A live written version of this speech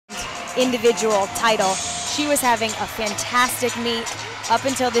individual title. She was having a fantastic meet up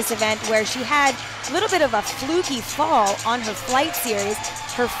until this event where she had a little bit of a fluky fall on her flight series.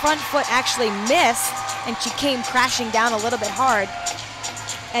 Her front foot actually missed and she came crashing down a little bit hard.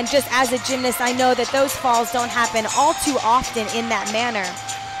 And just as a gymnast, I know that those falls don't happen all too often in that manner.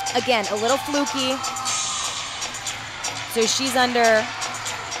 Again, a little fluky. So she's under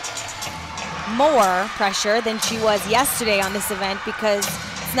more pressure than she was yesterday on this event because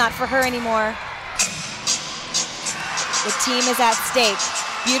it's not for her anymore. The team is at stake.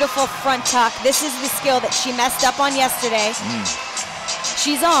 Beautiful front tuck. This is the skill that she messed up on yesterday.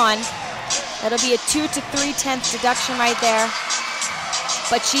 She's on. That'll be a 2 to 3/10 deduction right there.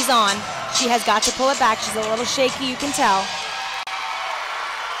 But she's on. She has got to pull it back. She's a little shaky, you can tell.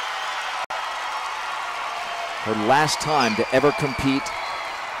 Her last time to ever compete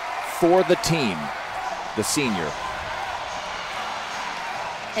for the team, the senior.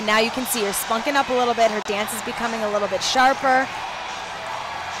 And now you can see her spunking up a little bit. Her dance is becoming a little bit sharper.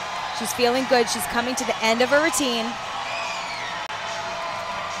 She's feeling good. She's coming to the end of her routine.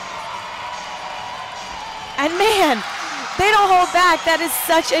 And man, they don't hold back. That is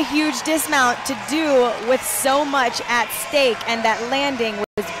such a huge dismount to do with so much at stake, and that landing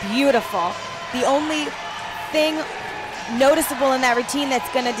was beautiful. The only thing noticeable in that routine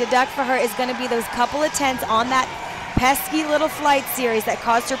that's going to deduct for her is going to be those couple of tenths on that pesky little flight series that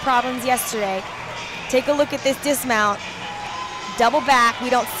caused her problems yesterday. Take a look at this dismount. Double back, we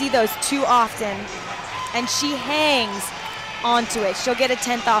don't see those too often. And she hangs onto it. She'll get a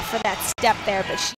 10th off for that step there, but she